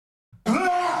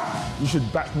You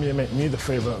should back me and make me the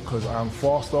favourite because I'm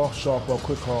faster, sharper,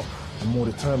 quicker, and more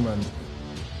determined.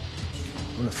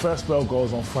 When the first bell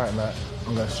goes on fight night,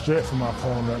 I'm going straight for my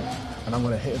opponent and I'm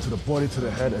going to hit him to the body, to the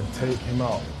head and take him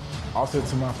out. I'll say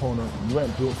to my opponent, you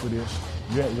ain't built for this,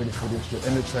 you ain't ready for this, you're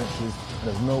in the trenches and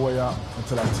there's no way out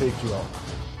until I take you out.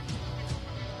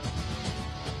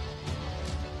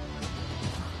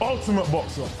 Ultimate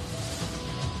Boxer.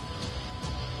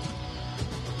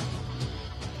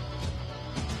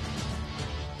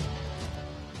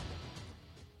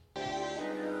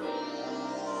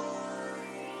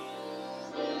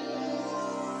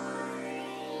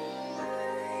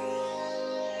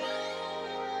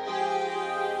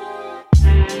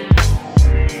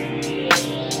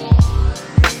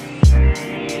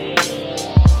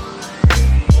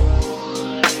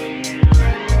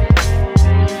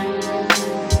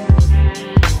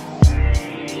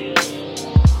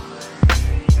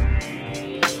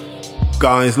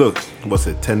 Guys, look, what's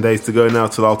it, 10 days to go now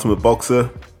till Ultimate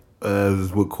Boxer,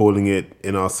 as we're calling it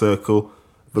in our circle,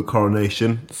 the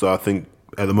coronation. So I think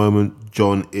at the moment,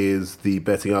 John is the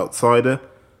betting outsider.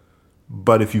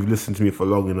 But if you've listened to me for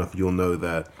long enough, you'll know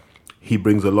that he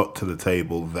brings a lot to the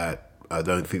table that I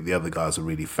don't think the other guys are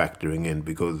really factoring in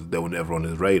because they were never on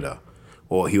his radar.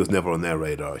 Or he was never on their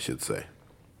radar, I should say.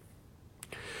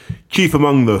 Chief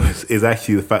among those is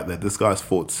actually the fact that this guy's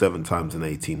fought 7 times in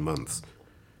 18 months.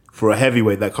 For a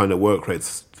heavyweight, that kind of work rate,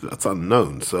 that's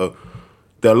unknown. So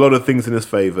there are a lot of things in his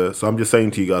favour. So I'm just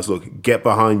saying to you guys, look, get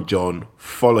behind John,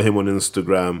 follow him on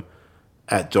Instagram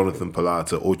at Jonathan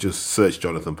Pilata, or just search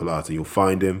Jonathan Pilata. You'll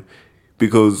find him.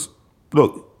 Because,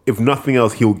 look, if nothing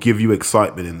else, he'll give you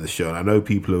excitement in the show. And I know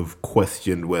people have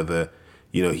questioned whether,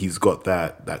 he's got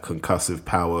that concussive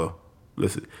power.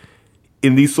 Listen,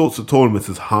 in these sorts of tournaments,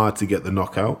 it's hard to get the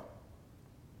knockout.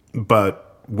 But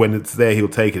when it's there, he'll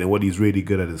take it. And what he's really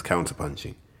good at is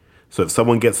counterpunching. So if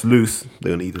someone gets loose, they're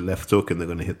going to eat a left hook and they're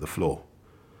going to hit the floor.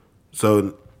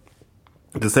 So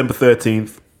December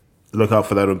 13th, look out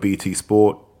for that on BT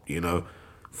Sport.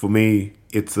 For me,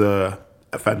 it's a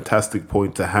fantastic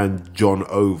point to hand John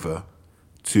over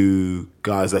to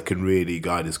guys that can really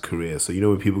guide his career. So,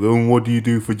 when people go, what do you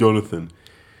do for Jonathan?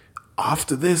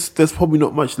 After this, there's probably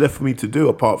not much left for me to do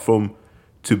apart from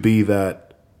to be that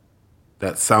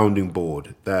sounding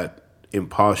board, that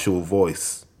impartial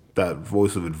voice, that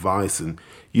voice of advice, and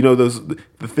those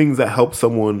the things that help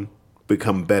someone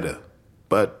become better.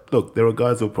 But look, there are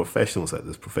guys who are professionals at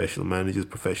this, professional managers,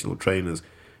 professional trainers.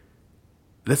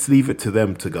 Let's leave it to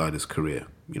them to guide his career.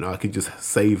 I can just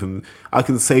save him. I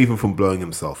can save him from blowing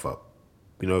himself up.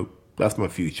 That's my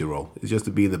future role. It's just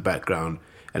to be in the background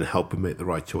and help him make the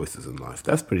right choices in life.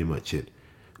 That's pretty much it.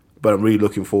 But I'm really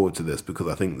looking forward to this because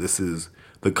I think this is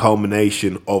the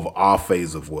culmination of our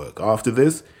phase of work. After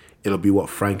this, it'll be what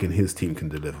Frank and his team can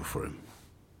deliver for him.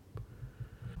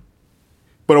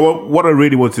 But what I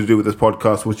really wanted to do with this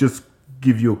podcast was just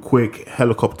give you a quick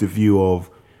helicopter view of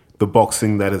the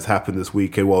boxing that has happened this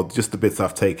weekend. Well, just the bits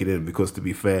I've taken in because, to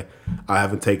be fair, I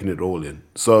haven't taken it all in.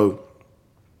 So,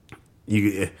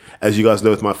 as you guys know,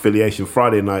 with my affiliation,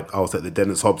 Friday night I was at the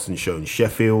Dennis Hobson show in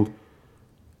Sheffield.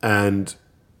 And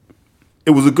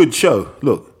it was a good show.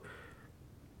 Look,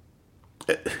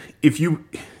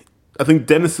 I think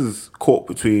Dennis is caught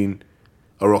between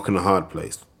a rock and a hard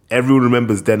place. Everyone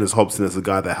remembers Dennis Hobson as the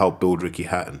guy that helped build Ricky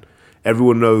Hatton.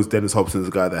 Everyone knows Dennis Hobson as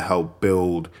the guy that helped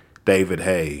build David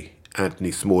Haye,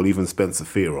 Anthony Small, even Spencer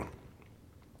Fearon.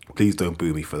 Please don't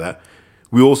boo me for that.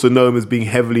 We also know him as being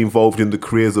heavily involved in the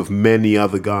careers of many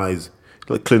other guys,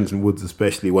 like Clinton Woods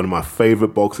especially, one of my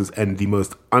favourite boxers and the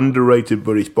most underrated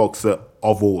British boxer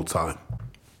of all time.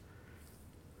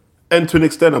 And to an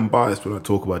extent, I'm biased when I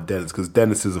talk about Dennis because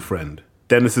Dennis is a friend.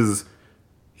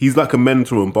 He's like a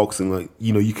mentor in boxing. Like,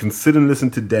 you can sit and listen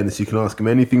to Dennis. You can ask him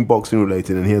anything boxing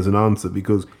related and he has an answer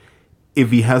because if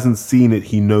he hasn't seen it,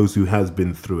 he knows who has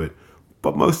been through it.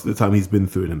 But most of the time, he's been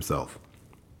through it himself.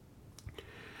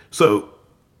 So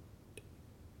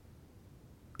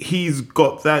he's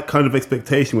got that kind of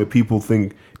expectation where people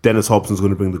think Dennis Hobson's going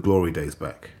to bring the glory days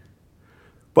back.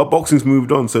 But boxing's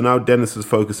moved on, so now Dennis is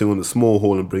focusing on the small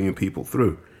hall and bringing people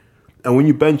through. And when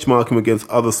you benchmark him against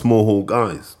other small hall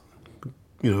guys,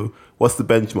 what's the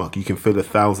benchmark? You can fill a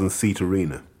 1,000-seat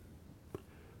arena.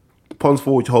 Ponce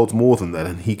Forge holds more than that,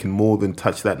 and he can more than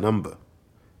touch that number.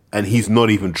 And he's not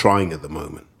even trying at the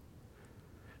moment.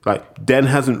 Like, Den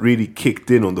hasn't really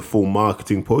kicked in on the full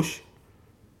marketing push.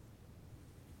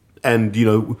 And,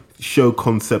 show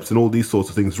concepts and all these sorts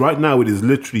of things. Right now, it is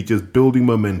literally just building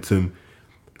momentum,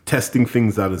 testing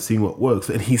things out and seeing what works.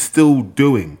 And he's still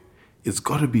doing. It's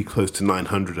got to be close to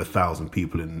 900, 1,000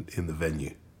 people in the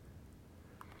venue.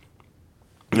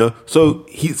 And So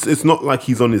it's not like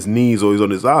he's on his knees or he's on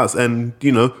his ass. And,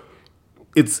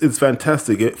 it's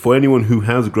fantastic for anyone who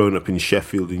has grown up in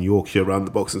Sheffield and Yorkshire around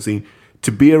the boxing scene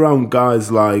to be around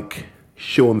guys like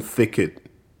Sean Thickett,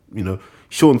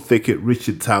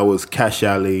 Richard Towers, Cash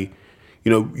Ali.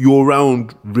 You're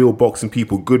around real boxing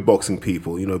people, good boxing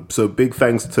people. So big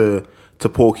thanks to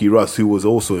Porky Russ, who was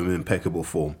also in impeccable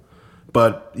form.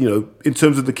 But in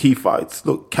terms of the key fights,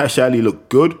 look, Cash Ali looked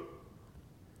good.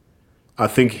 I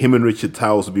think him and Richard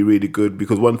Towers would be really good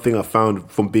because one thing I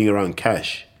found from being around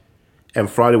Cash, and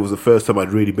Friday was the first time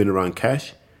I'd really been around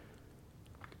Cash.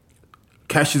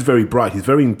 Cash is very bright. He's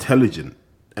very intelligent.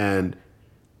 And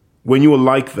when you're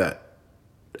like that,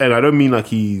 and I don't mean like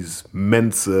he's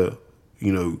Mensa,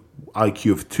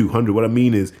 IQ of 200. What I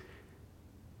mean is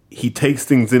he takes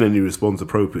things in and he responds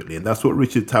appropriately. And that's what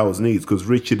Richard Towers needs because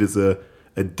Richard is a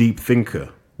deep thinker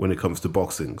when it comes to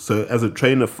boxing. So as a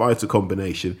trainer-fighter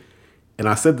combination, and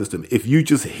I said this to him, if you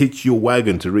just hitch your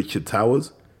wagon to Richard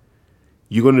Towers,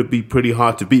 you're going to be pretty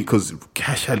hard to beat because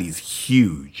Cash Ali is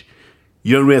huge.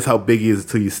 You don't realize how big he is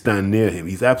until you stand near him.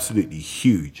 He's absolutely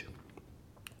huge.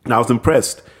 And I was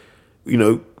impressed.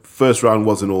 First round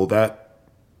wasn't all that.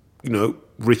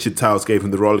 Richard Towers gave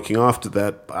him the rollicking after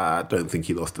that. I don't think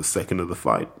he lost a second of the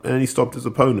fight. And he stopped his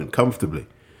opponent comfortably.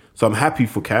 So I'm happy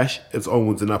for Cash. It's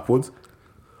onwards and upwards.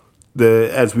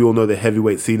 As we all know, the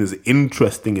heavyweight scene is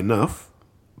interesting enough.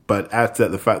 But add to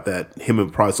that the fact that him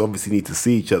and Price obviously need to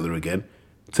see each other again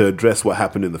to address what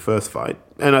happened in the first fight.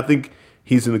 And I think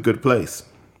he's in a good place.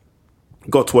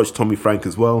 Got to watch Tommy Frank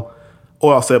as well.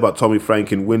 All I'll say about Tommy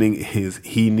Frank in winning is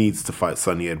he needs to fight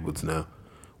Sonny Edwards now.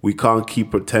 We can't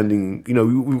keep pretending,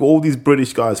 we've all these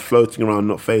British guys floating around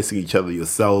not facing each other, your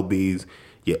Selbys,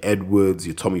 your Edwards,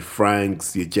 your Tommy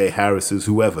Franks, your Jay Harrises,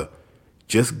 whoever.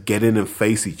 Just get in and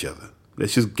face each other.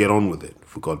 Let's just get on with it,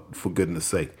 for goodness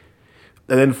sake.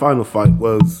 And then the final fight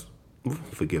was,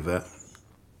 forgive that,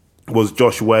 was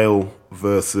Josh Whale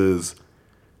versus,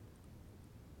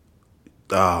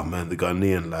 the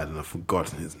Ghanaian lad, and I've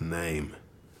forgotten his name.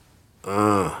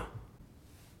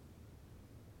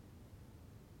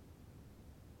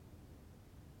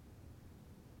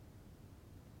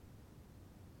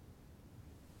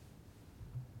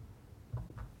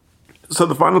 So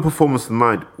the final performance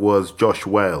tonight was Josh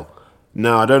Whale.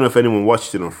 Now, I don't know if anyone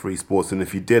watched it on Free Sports, and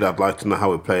if you did, I'd like to know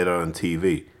how it played out on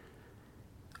TV.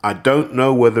 I don't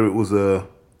know whether it was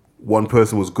one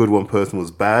person was good, one person was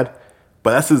bad,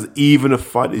 but that's as even a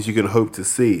fight as you can hope to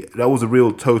see. That was a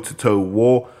real toe-to-toe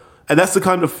war, and that's the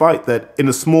kind of fight that in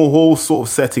a small hall sort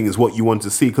of setting is what you want to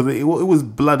see, because it was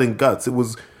blood and guts. It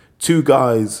was two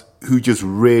guys who just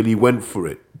really went for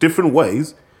it. Different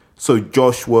ways. So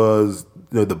Josh was,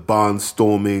 the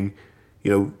barnstorming,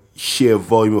 sheer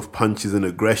volume of punches and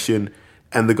aggression.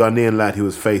 And the Ghanaian lad he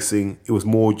was facing, it was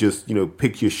more just,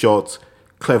 pick your shots,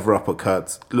 clever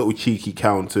uppercuts, little cheeky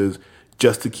counters,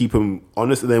 just to keep him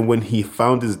honest. And then when he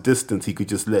found his distance, he could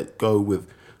just let go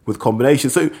with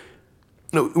combinations. So,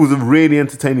 it was a really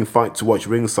entertaining fight to watch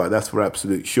ringside, that's for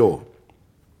absolute sure.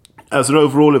 As an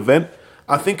overall event,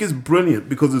 I think it's brilliant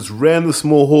because it's rare in the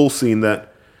small hall scene that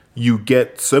you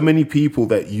get so many people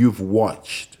that you've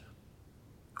watched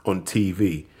on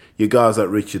TV. Your guys like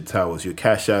Richard Towers, your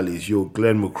Cash Ali's, your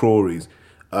Glenn McCrory's,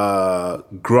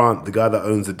 Grant, the guy that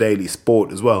owns the Daily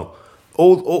Sport as well.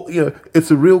 All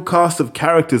it's a real cast of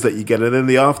characters that you get, and then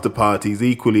the after party is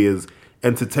equally as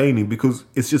entertaining because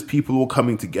it's just people all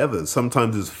coming together.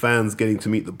 Sometimes there's fans getting to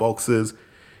meet the boxers.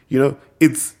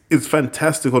 It's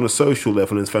fantastic on a social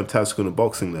level and it's fantastic on a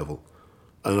boxing level.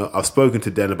 And I've spoken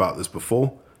to Den about this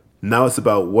before. Now it's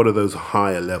about what are those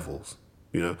higher levels,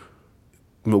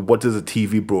 what does a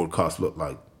TV broadcast look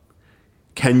like?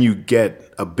 Can you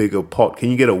get a bigger pot? Can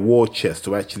you get a war chest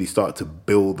to actually start to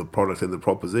build the product and the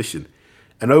proposition?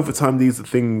 And over time, these are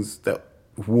things that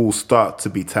will start to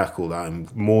be tackled. I'm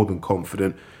more than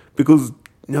confident because,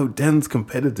 Den's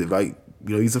competitive.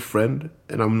 He's a friend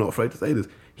and I'm not afraid to say this.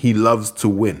 He loves to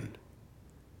win.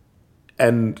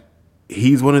 And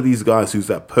he's one of these guys who's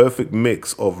that perfect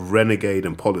mix of renegade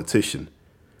and politician.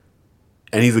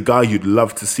 And he's a guy you'd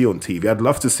love to see on TV. I'd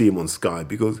love to see him on Sky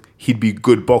because he'd be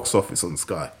good box office on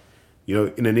Sky.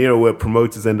 In an era where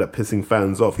promoters end up pissing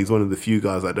fans off, he's one of the few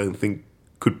guys I don't think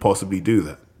could possibly do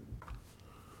that.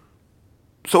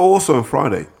 So also on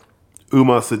Friday,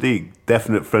 Umar Sadiq,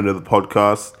 definite friend of the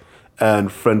podcast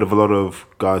and friend of a lot of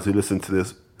guys who listen to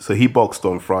this. So he boxed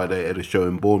on Friday at a show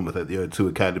in Bournemouth at the O2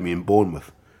 Academy in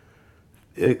Bournemouth.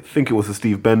 I think it was a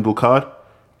Steve Bendel card,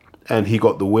 and he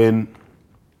got the win.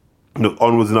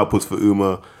 Onwards and upwards for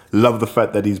Umar. Love the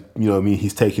fact that he's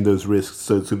taking those risks.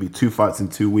 So it's going to be 2 fights in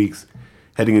 2 weeks.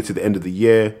 heading into the end of the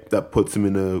year. That puts him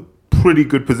in a pretty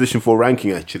good position for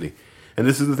ranking, actually. And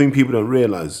this is the thing people don't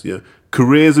realize. You know,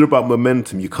 careers are about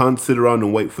momentum. You can't sit around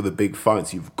and wait for the big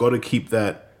fights. You've got to keep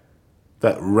that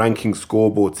ranking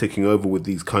scoreboard ticking over with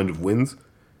these kind of wins.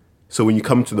 So when you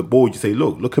come to the board, you say,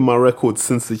 look at my record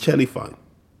since the Chelly fight.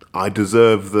 I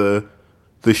deserve the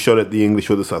shot at the English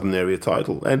or the Southern Area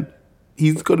title. And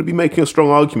he's got to be making a strong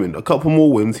argument. A couple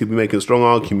more wins, he'll be making a strong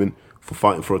argument for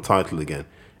fighting for a title again.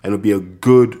 And it'll be a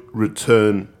good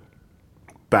return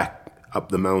back up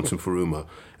the mountain for Umar.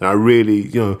 And I really,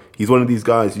 he's one of these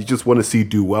guys you just want to see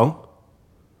do well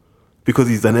because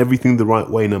he's done everything the right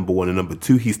way, number one. And number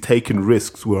two, he's taken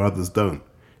risks where others don't.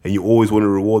 And you always want to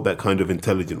reward that kind of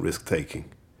intelligent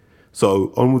risk-taking.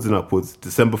 So onwards and upwards,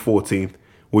 December 14th,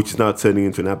 which is now turning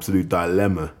into an absolute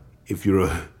dilemma if you're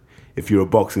a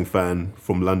boxing fan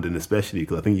from London especially,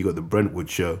 because I think you got the Brentwood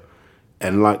show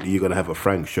and likely you're going to have a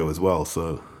Frank show as well.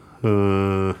 So,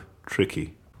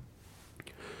 tricky.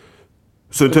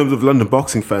 So in terms of London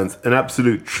boxing fans, an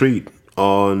absolute treat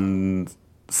on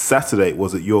Saturday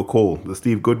was at Your Call, the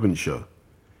Steve Goodman show.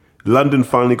 London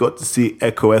finally got to see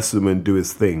Echo Esserman do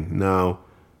his thing. Now,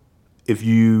 if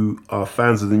you are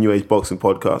fans of the New Age Boxing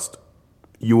podcast,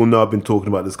 you will know I've been talking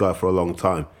about this guy for a long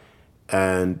time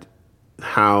and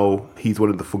how he's one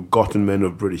of the forgotten men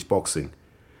of British boxing.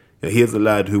 Now, here's a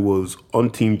lad who was on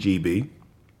Team GB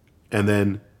and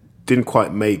then didn't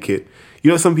quite make it.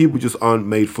 Some people just aren't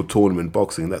made for tournament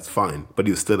boxing. That's fine. But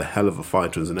he was still a hell of a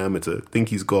fighter as an amateur. I think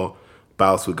he's got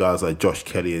bouts with guys like Josh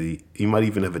Kelly. He might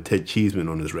even have a Ted Cheeseman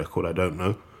on his record. I don't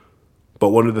know. But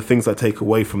one of the things I take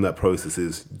away from that process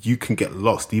is you can get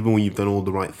lost even when you've done all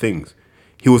the right things.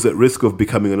 He was at risk of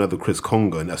becoming another Chris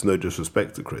Congo, and that's no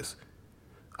disrespect to Chris.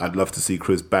 I'd love to see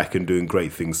Chris back and doing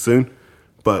great things soon.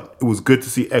 But it was good to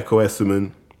see Echo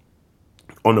Esserman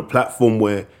on a platform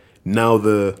where now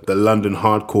the London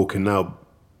hardcore can now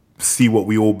see what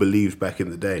we all believed back in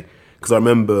the day. Because I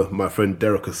remember my friend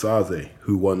Derek Asaze,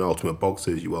 who won Ultimate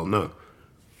Boxer, as you well know,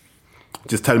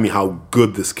 just telling me how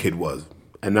good this kid was.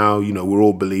 And now, we're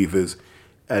all believers.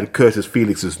 And Curtis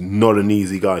Felix is not an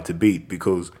easy guy to beat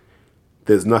because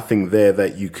there's nothing there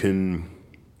that you can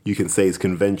say is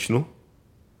conventional.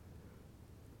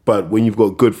 But when you've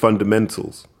got good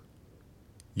fundamentals,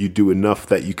 you do enough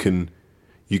that you can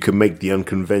make the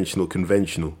unconventional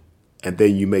conventional, and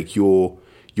then you make your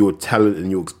talent and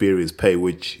your experience pay,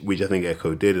 which I think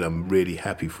Echo did, and I'm really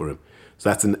happy for him. So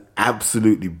that's an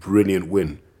absolutely brilliant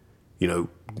win.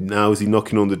 Now is he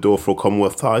knocking on the door for a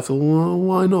Commonwealth title? Well,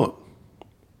 why not?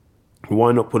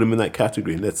 Why not put him in that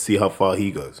category and let's see how far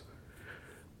he goes?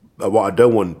 What I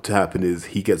don't want to happen is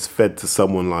he gets fed to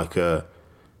someone like a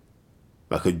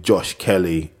Josh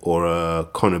Kelly or a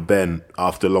Conor Benn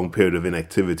after a long period of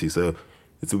inactivity. So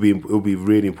it'll be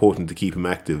really important to keep him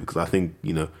active because I think,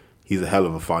 he's a hell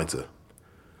of a fighter.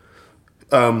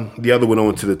 The other one I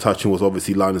wanted to touch on was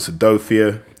obviously Linus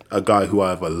Udofia, a guy who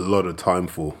I have a lot of time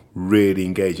for. Really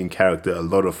engaging character, a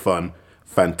lot of fun,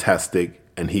 fantastic,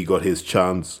 and he got his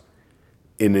chance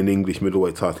in an English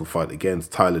middleweight title fight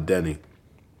against Tyler Denny.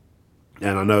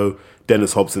 And I know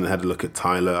Dennis Hobson had a look at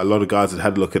Tyler. A lot of guys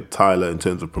had a look at Tyler in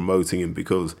terms of promoting him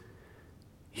because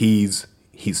he's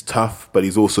tough, but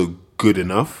he's also good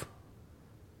enough.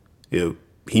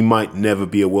 He might never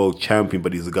be a world champion,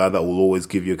 but he's a guy that will always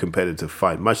give you a competitive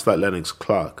fight, much like Lennox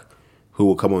Clark, who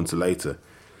we'll come on to later.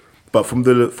 But from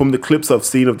the clips I've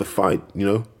seen of the fight,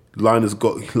 Linus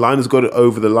got it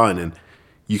over the line, and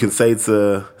you can say it's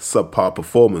a subpar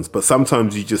performance, but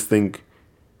sometimes you just think,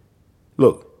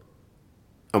 look,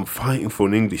 I'm fighting for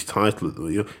an English title.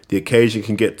 The occasion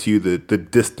can get to you, the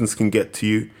distance can get to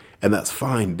you, and that's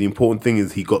fine. The important thing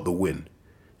is he got the win.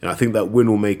 And I think that win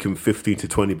will make him 15 to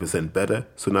 20% better.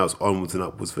 So now it's onwards and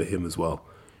upwards for him as well.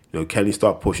 Can he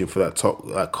start pushing for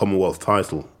that Commonwealth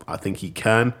title? I think he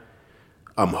can.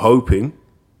 I'm hoping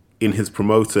in his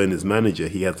promoter and his manager,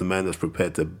 he has a man that's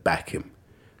prepared to back him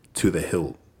to the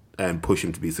hill and push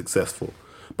him to be successful.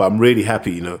 But I'm really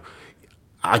happy,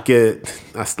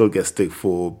 I still get stick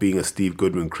for being a Steve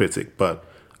Goodman critic, but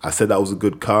I said that was a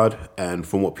good card, and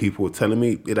from what people were telling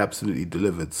me, it absolutely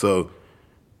delivered. So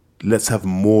let's have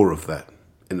more of that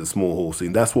in the small hall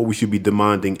scene. That's what we should be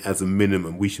demanding as a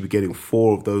minimum. We should be getting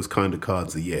 4 of those kind of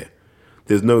cards a year.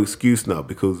 There's no excuse now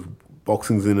because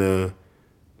boxing's in a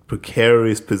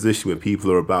precarious position where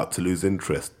people are about to lose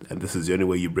interest, and this is the only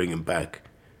way you bring them back,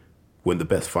 when the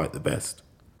best fight the best.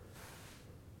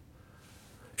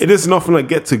 It isn't often I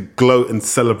get to gloat and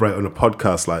celebrate on a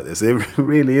podcast like this. It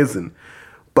really isn't.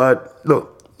 But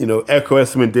look, Echo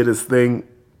Esserman did his thing.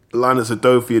 Linus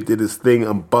Udofia did his thing.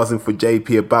 I'm buzzing for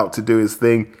JP about to do his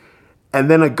thing. And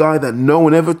then a guy that no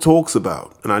one ever talks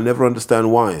about, and I never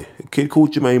understand why, a kid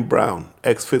called Jermaine Brown,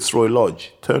 ex-Fitzroy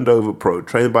Lodge, turned over pro,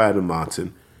 trained by Adam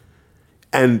Martin,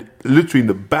 and literally in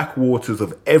the backwaters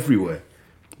of everywhere,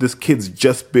 this kid's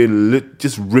just been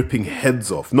just ripping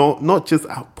heads off. Not just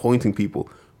out pointing people,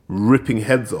 ripping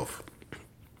heads off.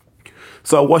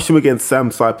 So I watched him against Sam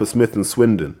Cyper-Smith and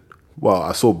Swindon. Well,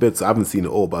 I saw bits. I haven't seen it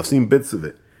all, but I've seen bits of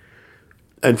it.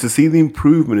 And to see the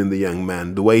improvement in the young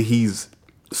man, the way he's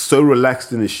so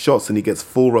relaxed in his shots and he gets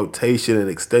full rotation and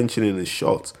extension in his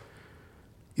shots,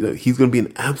 he's going to be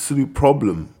an absolute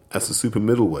problem as a super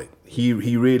middleweight. He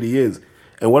really is.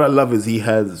 And what I love is he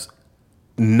has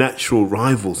natural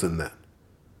rivals in that.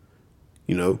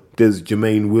 There's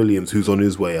Jermaine Williams, who's on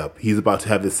his way up. He's about to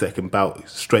have his second bout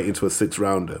straight into a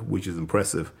 6-rounder, which is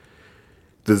impressive.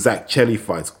 The Zach Chelly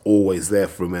fight's always there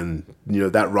for him, and,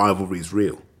 that rivalry is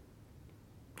real.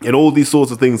 And all these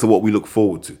sorts of things are what we look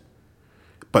forward to.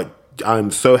 But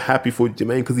I'm so happy for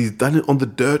Jermaine because he's done it on the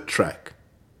dirt track.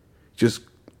 Just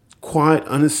quiet,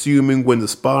 unassuming. When the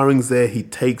sparring's there, he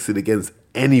takes it against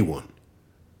anyone.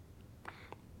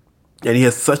 And he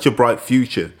has such a bright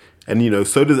future. And,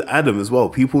 so does Adam as well.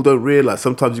 People don't realize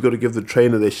sometimes you've got to give the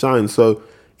trainer their shine. So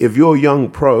if you're a young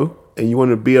pro and you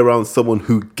want to be around someone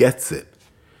who gets it,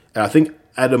 and I think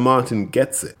Adam Martin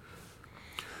gets it.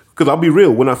 Because I'll be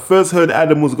real, when I first heard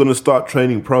Adam was going to start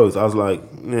training pros, I was like,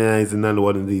 he's another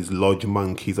one of these lodge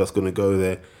monkeys that's going to go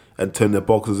there and turn their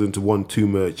boxers into 1-2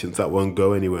 merchants that won't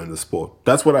go anywhere in the sport.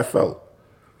 That's what I felt.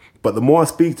 But the more I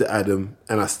speak to Adam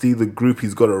and I see the group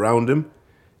he's got around him,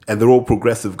 and they're all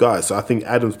progressive guys. So I think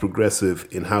Adam's progressive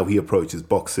in how he approaches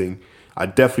boxing. I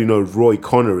definitely know Roy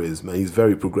Connor is, man. He's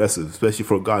very progressive, especially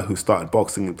for a guy who started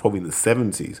boxing probably in the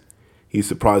 70s. He's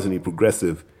surprisingly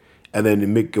progressive. And then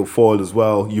in Mick Guilfoyle as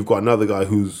well, you've got another guy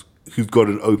who's got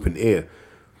an open ear.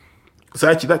 So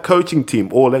actually that coaching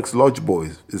team, all ex-Lodge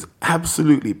boys, is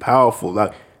absolutely powerful.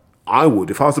 Like,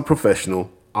 if I was a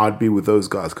professional, I'd be with those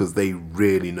guys because they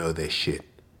really know their shit.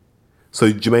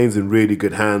 So Jermaine's in really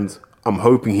good hands. I'm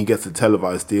hoping he gets a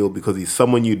televised deal because he's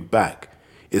someone you'd back,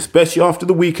 especially after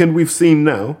the weekend we've seen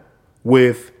now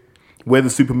with where the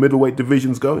super middleweight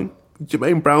division's going.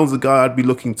 Jermaine Brown's a guy I'd be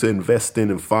looking to invest in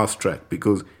and fast track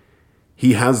because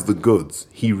he has the goods.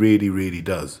 He really, really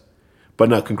does. But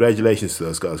now, congratulations to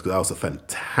those guys because that was a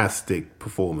fantastic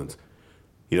performance.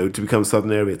 To become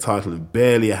Southern Area title in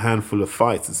barely a handful of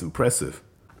fights, it's impressive.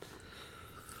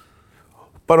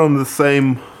 But on the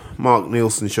same Mark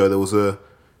Nielsen show, there was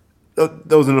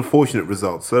an unfortunate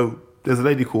result. So there's a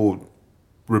lady called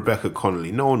Rebecca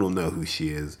Connolly. No one will know who she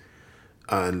is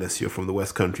unless you're from the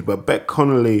West Country. But Beck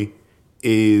Connolly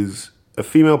is a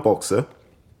female boxer,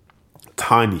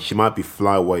 tiny. She might be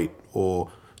flyweight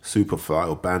or super fly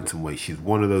or bantamweight. She's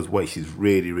one of those weights. She's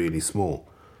really, really small.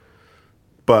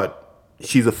 But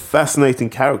she's a fascinating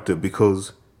character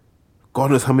because God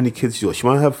knows how many kids she got. She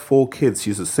might have 4 kids.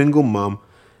 She's a single mum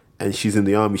and she's in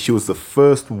the army. She was the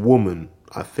first woman,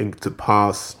 I think, to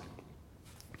pass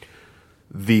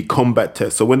the combat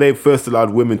test. So when they first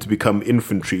allowed women to become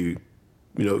infantry,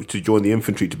 to join the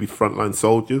infantry, to be frontline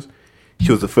soldiers,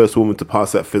 she was the first woman to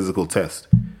pass that physical test.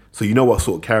 So you know what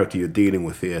sort of character you're dealing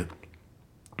with here.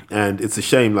 And it's a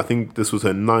shame. I think this was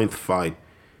her 9th fight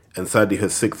and sadly her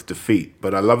 6th defeat.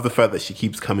 But I love the fact that she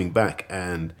keeps coming back.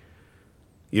 And,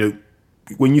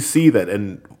 when you see that,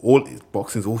 and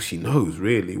boxing's all she knows,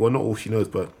 really. Well, not all she knows,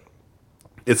 but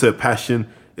it's her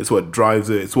passion. It's what drives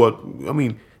her. It's what,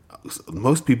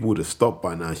 most people would have stopped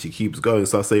by now. She keeps going.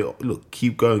 So I say, look,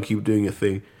 keep going, keep doing your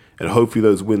thing. And hopefully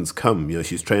those wins come.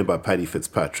 She's trained by Paddy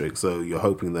Fitzpatrick. So you're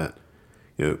hoping that,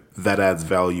 that adds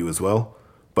value as well.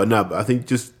 But no, I think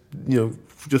just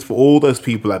for all those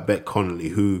people like Beck Connolly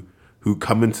who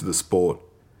come into the sport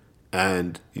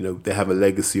and, they have a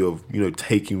legacy of,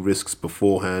 taking risks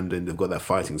beforehand and they've got that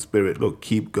fighting spirit. Look,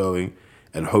 keep going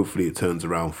and hopefully it turns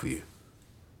around for you.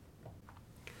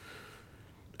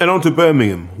 And on to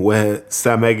Birmingham, where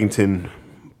Sam Eggington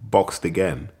boxed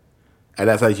again. And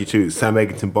that's actually true. Sam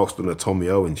Eggington boxed on a Tommy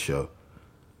Owens show.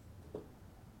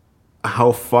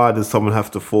 How far does someone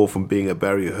have to fall from being a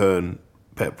Barry Hearn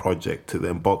pet project to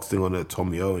then boxing on a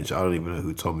Tommy Owens show? I don't even know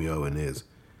who Tommy Owen is.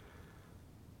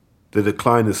 The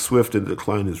decline is swift and the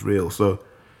decline is real. So,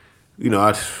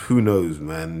 who knows,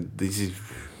 man?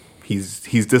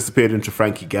 He's disappeared into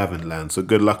Frankie Gavin land. So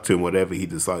good luck to him, whatever he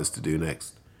decides to do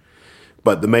next.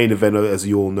 But the main event, as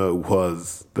you all know,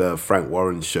 was the Frank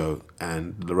Warren show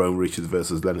and Lerone Richards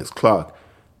versus Lennox Clark.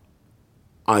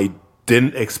 I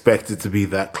didn't expect it to be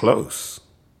that close.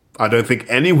 I don't think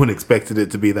anyone expected it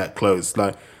to be that close.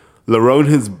 Like, Lerone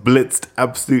has blitzed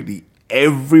absolutely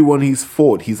everyone he's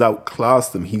fought. He's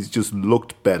outclassed them. He's just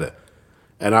looked better.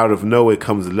 And out of nowhere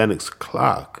comes Lennox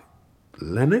Clark.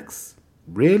 Lennox?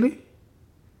 Really?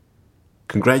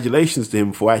 Congratulations to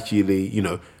him for actually,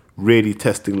 really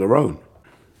testing Lerone.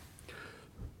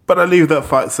 But I leave that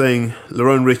fight saying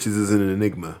Lerone Richards is an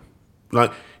enigma.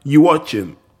 Like, you watch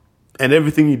him, and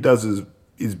everything he does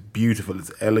is beautiful.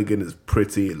 It's elegant, it's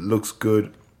pretty, it looks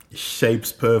good, his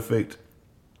shape's perfect.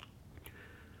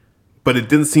 But it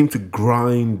didn't seem to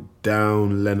grind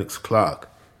down Lennox Clark.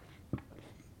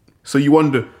 So you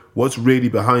wonder what's really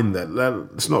behind that.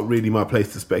 It's not really my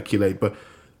place to speculate, but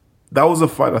that was a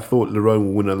fight I thought Lerone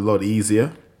would win a lot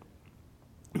easier.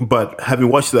 But having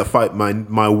watched that fight,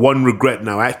 my one regret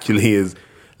now actually is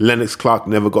Lennox Clark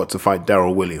never got to fight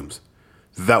Daryl Williams.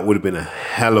 That would have been a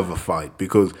hell of a fight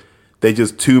because they're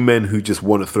just two men who just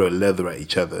want to throw leather at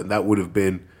each other. And that would have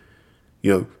been,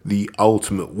 the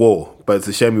ultimate war. But it's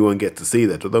a shame we won't get to see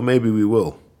that, although maybe we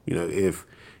will.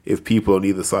 If people on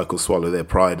either side could swallow their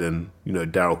pride and,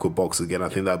 Daryl could box again, I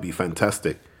think that'd be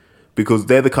fantastic. Because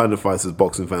they're the kind of fights as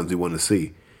boxing fans we want to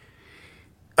see.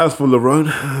 As for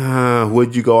Lerone,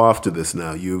 where'd you go after this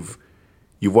now? You've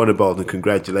won a belt and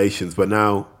congratulations, but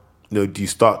now, do you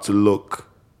start to look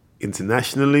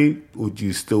internationally or do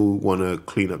you still want to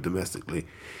clean up domestically?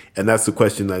 And that's the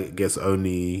question I guess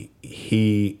only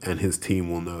he and his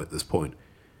team will know at this point.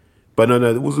 But no,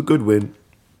 it was a good win.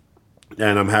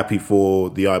 And I'm happy for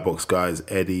the iBox guys,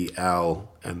 Eddie, Al,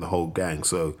 and the whole gang.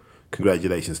 So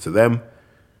congratulations to them.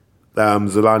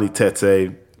 Zolani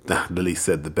Tete, the least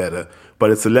said the better.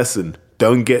 But it's a lesson.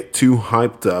 Don't get too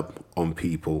hyped up on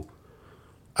people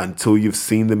until you've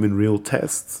seen them in real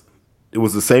tests. It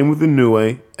was the same with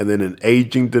Inoue, and then an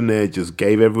aging Donaire just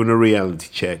gave everyone a reality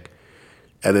check.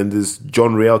 And then there's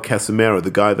John Real Casimero,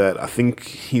 the guy that, I think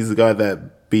he's the guy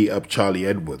that beat up Charlie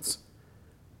Edwards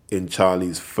in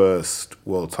Charlie's first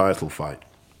world title fight.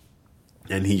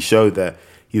 And he showed that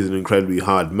he's an incredibly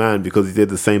hard man because he did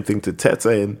the same thing to Tete,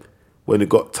 and when it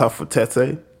got tough for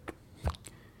Tete,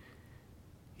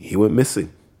 he went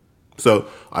missing. So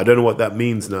I don't know what that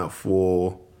means now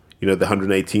for, the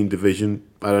 118 division.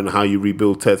 I don't know how you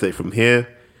rebuild Tete from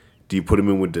here. Do you put him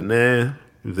in with Donaire?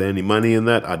 Is there any money in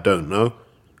that? I don't know.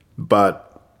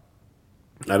 But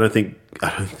I don't think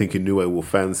Inoue will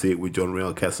fancy it with John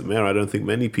Real Casimero. I don't think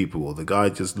many people will. The guy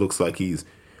just looks like he's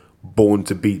born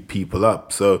to beat people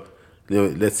up. So,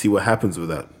 let's see what happens with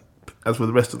that. As for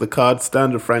the rest of the card,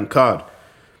 standard Frank card.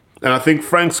 And I think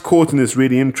Frank's caught in this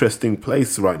really interesting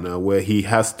place right now where he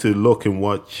has to look and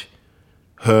watch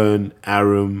Hearn,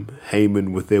 Arum,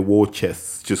 Heyman with their war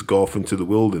chests just go off into the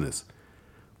wilderness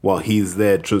while he's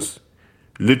there just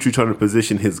literally trying to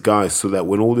position his guys so that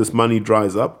when all this money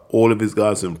dries up, all of his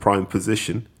guys are in prime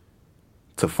position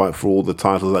to fight for all the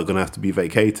titles that are going to have to be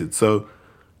vacated. So,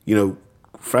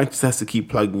 Frank just has to keep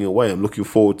plugging away. I'm looking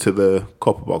forward to the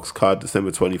Copper Box card December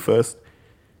 21st.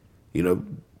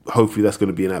 Hopefully that's going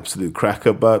to be an absolute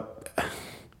cracker, but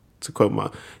to quote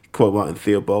Martin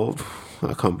Theobald,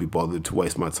 I can't be bothered to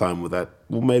waste my time with that.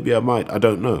 Well, maybe I might. I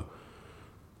don't know.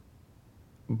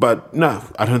 But no,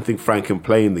 I don't think Frank can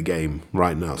play in the game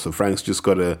right now. So Frank's just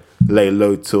got to lay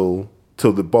low till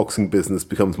the boxing business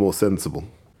becomes more sensible.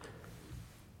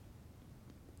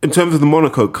 In terms of the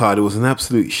Monaco card, it was an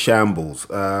absolute shambles.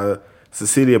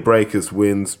 Cecilia Brækhus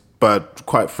wins, but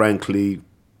quite frankly,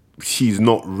 she's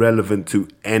not relevant to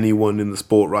anyone in the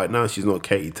sport right now. She's not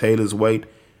Katie Taylor's weight.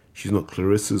 She's not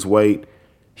Clarissa's weight.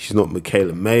 She's not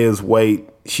Michaela Mayer's weight.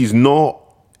 She's not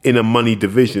in a money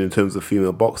division in terms of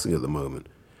female boxing at the moment.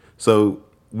 So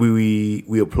we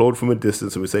applaud from a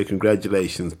distance and we say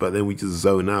congratulations, but then we just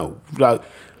zone out. Like,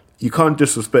 you can't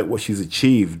disrespect what she's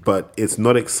achieved, but it's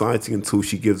not exciting until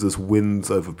she gives us wins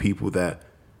over people that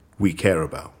we care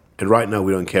about. And right now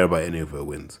we don't care about any of her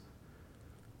wins.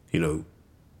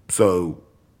 So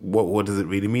what does it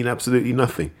really mean? Absolutely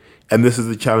nothing. And this is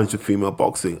the challenge of female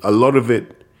boxing. A lot of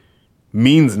it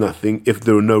means nothing if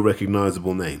there are no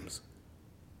recognizable names.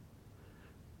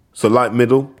 So light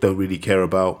middle, don't really care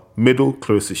about. Middle,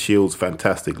 Clarissa Shields,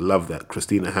 fantastic, love that.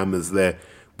 Christina Hammer's there.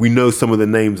 We know some of the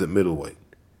names at middleweight.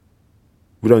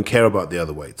 We don't care about the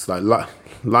other weights. Like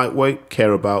lightweight,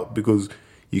 care about because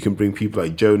you can bring people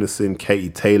like Jonas in, Katie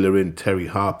Taylor in, Terry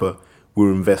Harper.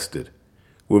 We're invested.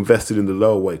 We're invested in the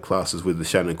lower weight classes with the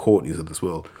Shannon Courtneys of this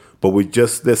world. But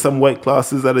there's some weight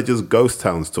classes that are just ghost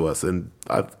towns to us. And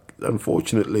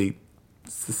unfortunately,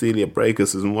 Cecilia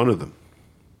Brækhus isn't one of them.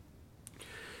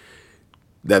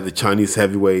 That the Chinese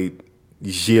heavyweight,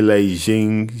 Zhilei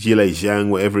Zhang,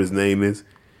 whatever his name is.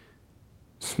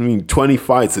 20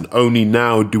 fights and only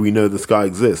now do we know this guy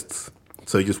exists.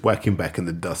 So just whack him back in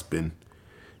the dustbin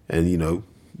and,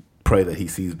 pray that he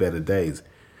sees better days.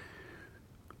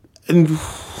 And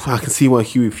I can see why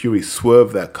Hughie Fury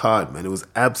swerved that card, man. It was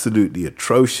absolutely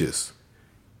atrocious.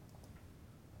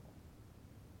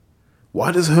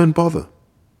 Why does Hearn bother?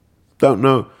 Don't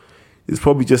know. It's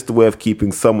probably just a way of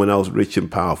keeping someone else rich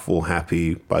and powerful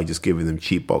happy by just giving them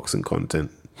cheap boxing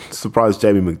content. Surprised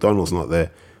Jamie McDonald's not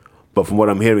there. But from what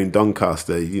I'm hearing,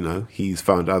 Doncaster, he's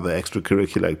found other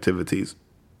extracurricular activities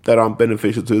that aren't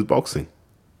beneficial to his boxing.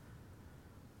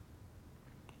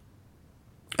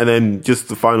 And then just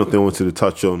the final thing I wanted to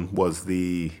touch on was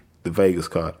the Vegas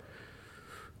card.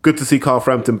 Good to see Carl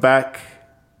Frampton back.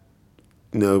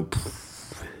 Wrong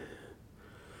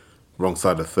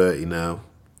side of 30 now.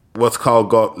 What's Carl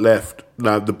got left?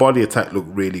 Now, the body attack looked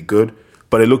really good,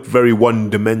 but it looked very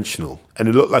one-dimensional. And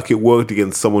it looked like it worked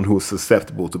against someone who was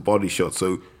susceptible to body shots.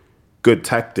 So, good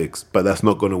tactics, but that's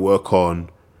not going to work on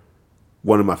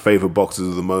one of my favourite boxers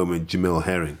of the moment, Jamel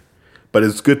Herring. But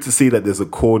it's good to see that there's a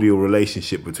cordial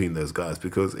relationship between those guys,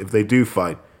 because if they do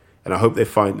fight, and I hope they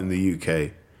fight in the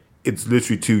UK, it's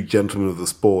literally two gentlemen of the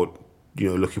sport,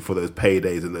 looking for those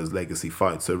paydays and those legacy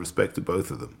fights. So respect to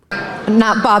both of them.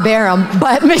 Not Bob Arum,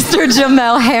 but Mr.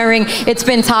 Jamel Herring. It's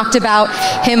been talked about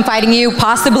him fighting you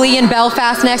possibly in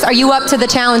Belfast next. Are you up to the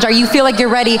challenge? Are you feel like you're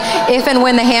ready if and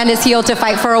when the hand is healed to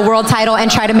fight for a world title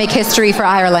and try to make history for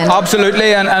Ireland?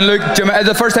 Absolutely. And look,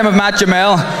 the first time I've met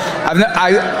Jamel,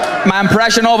 my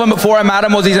impression of him before I met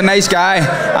him was he's a nice guy,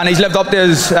 and he's lived up to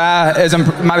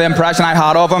the impression I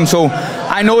had of him. So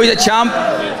I know he's a champ.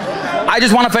 I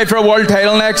just want to fight for a world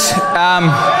title next.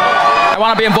 I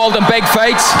want to be involved in big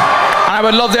fights, and I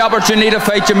would love the opportunity to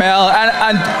fight Jamel.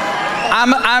 And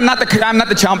I'm not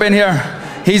the champion here.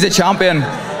 He's the champion.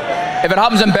 If it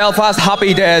happens in Belfast,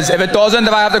 happy days. If it doesn't,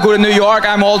 if I have to go to New York,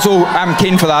 I'm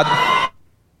keen for that.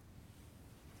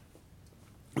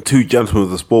 Two gentlemen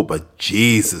of the sport, but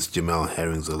Jesus, Jamel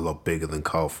Herring's a lot bigger than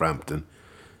Carl Frampton.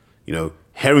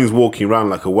 Herring's walking around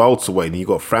like a welterweight, and you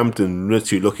got Frampton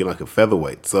literally looking like a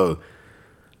featherweight. So,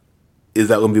 is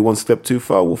that going to be one step too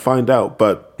far? We'll find out.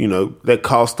 But, let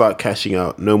Carl start cashing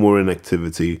out. No more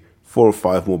inactivity. 4 or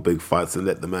 5 more big fights, and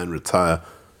let the man retire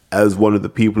as one of the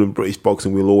people in British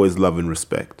boxing we'll always love and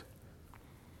respect.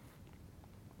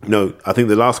 I think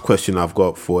the last question I've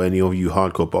got for any of you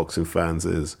hardcore boxing fans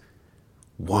is,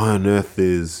 why on earth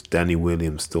is Danny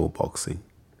Williams still boxing?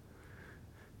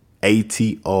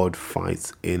 80 odd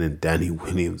fights in, and Danny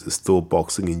Williams is still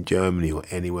boxing in Germany or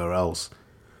anywhere else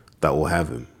that will have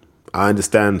him. I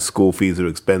understand school fees are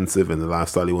expensive and the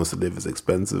lifestyle he wants to live is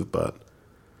expensive, but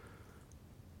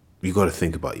you got to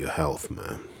think about your health,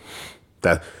 man.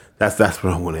 That's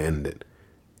where I want to end it.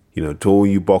 To all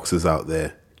you boxers out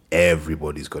there,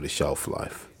 everybody's got a shelf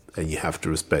life, and you have to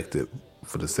respect it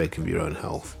for the sake of your own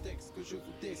health.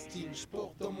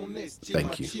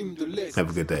 Thank you. Have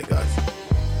a good day,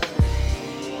 guys.